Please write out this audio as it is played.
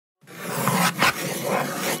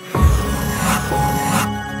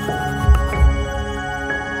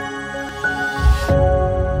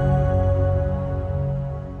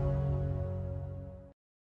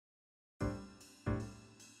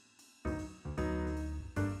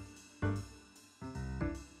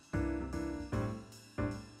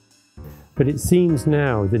But it seems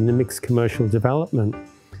now that in the mixed commercial development,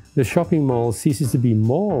 the shopping mall ceases to be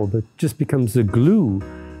mall, but just becomes the glue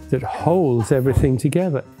that holds everything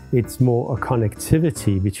together. It's more a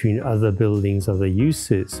connectivity between other buildings, other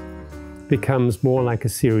uses. Becomes more like a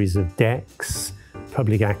series of decks,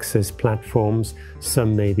 public access platforms.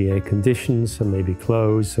 Some may be air-conditioned, some may be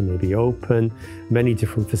closed, some may be open. Many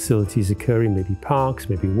different facilities occurring, maybe parks,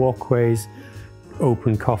 maybe walkways,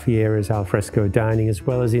 open coffee areas, al fresco dining, as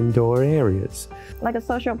well as indoor areas. Like a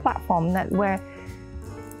social platform that where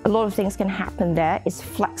a lot of things can happen there. It's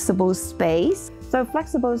flexible space. So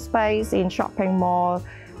flexible space in shopping mall,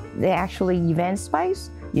 they're actually event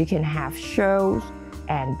space. You can have shows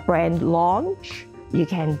and brand launch. You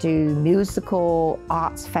can do musical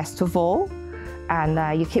arts festival,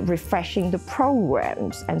 and you keep refreshing the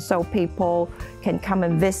programs, and so people can come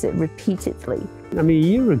and visit repeatedly. I mean, a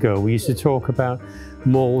year ago, we used to talk about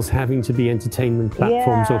malls having to be entertainment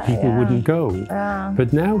platforms or people wouldn't go.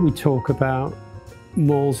 But now we talk about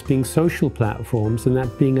malls being social platforms and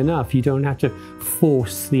that being enough. You don't have to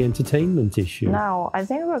force the entertainment issue. No, I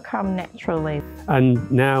think it will come naturally.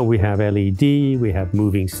 And now we have LED, we have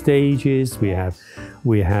moving stages, we have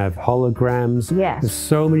holograms. Yes. There's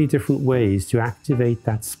so many different ways to activate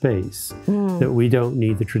that space that we don't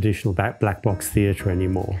need the traditional black box theatre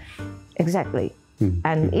anymore. Exactly.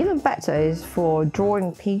 And even better is for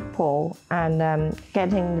drawing people and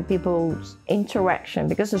getting the people's interaction,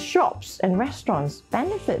 because the shops and restaurants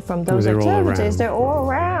benefit from those activities. They're all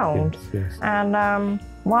around. Yes. And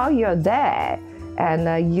while you're there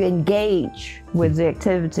and you engage with the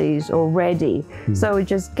activities already, so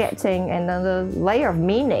just getting another layer of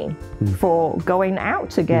meaning for going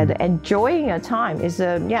out together, enjoying your time is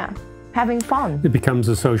having fun. It becomes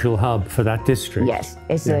a social hub for that district. Yes,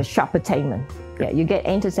 it's a shoppertainment. Yeah, you get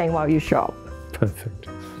entertained while you shop. Perfect.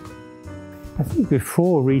 I think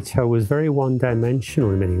before retail was very one-dimensional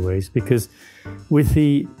in many ways, because with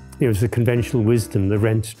the conventional wisdom, the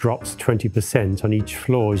rent drops 20% on each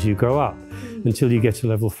floor as you go up until you get to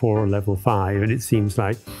level 4 or level 5, and it seems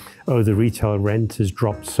like, oh, the retail rent has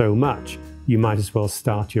dropped so much, you might as well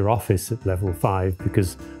start your office at level 5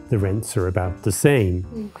 because the rents are about the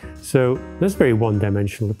same. So that's a very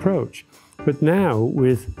one-dimensional approach. But now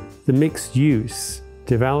with the mixed use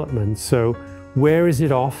development, so where is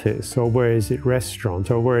it office, or where is it restaurant,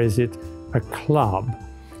 or where is it a club?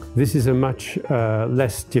 This is a much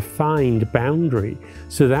less defined boundary.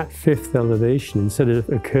 So that fifth elevation, instead of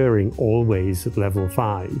occurring always at level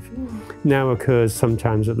 5, now occurs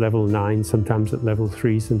sometimes at level 9, sometimes at level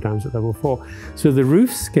 3, sometimes at level 4. So the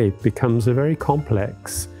roofscape becomes a very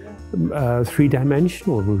complex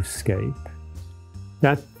three-dimensional roofscape.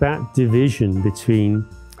 That division between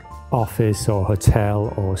office or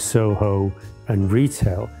hotel or Soho and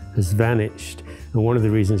retail has vanished. And one of the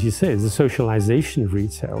reasons you say is the socialization of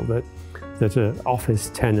retail, that an office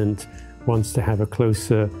tenant wants to have a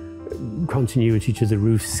closer continuity to the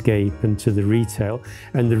roofscape and to the retail.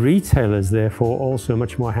 And the retailers, therefore, also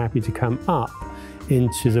much more happy to come up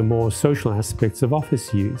into the more social aspects of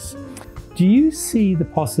office use. Do you see the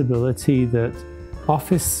possibility that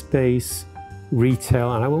office space,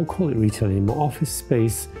 retail, and I won't call it retail anymore, office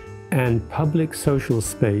space and public social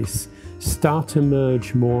space start to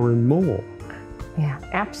merge more and more? Yeah,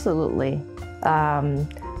 absolutely.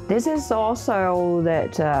 This is also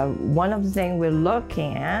that one of the things we're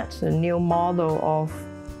looking at, a new model of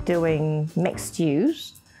doing mixed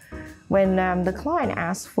use. When the client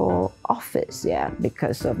asks for office,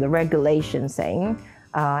 because of the regulation thing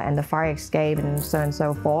and the fire escape and so on and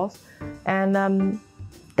so forth, and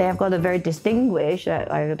they have got a very distinguished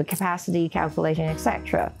the capacity calculation,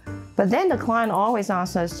 etc. But then the client always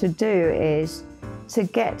asks us to do is to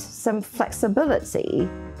get some flexibility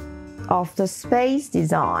of the space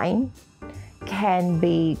design can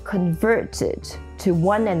be converted to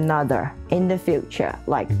one another in the future.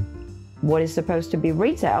 Like what is supposed to be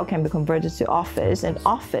retail can be converted to office, and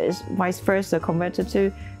office vice versa converted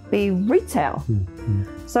to be retail.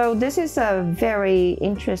 So this is a very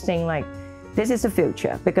interesting, this is the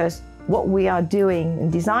future, because what we are doing in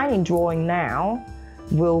designing drawing now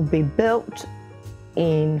will be built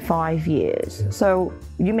in 5 years. So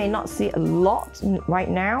you may not see a lot right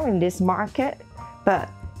now in this market, but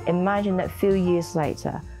imagine that few years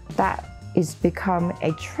later, that is become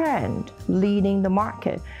a trend leading the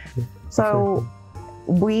market. So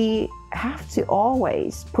we have to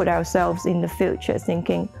always put ourselves in the future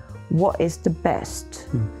thinking, what is the best?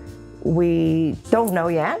 We don't know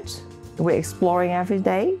yet. We're exploring every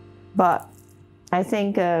day, but I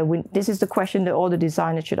think this is the question that all the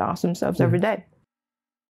designers should ask themselves every day.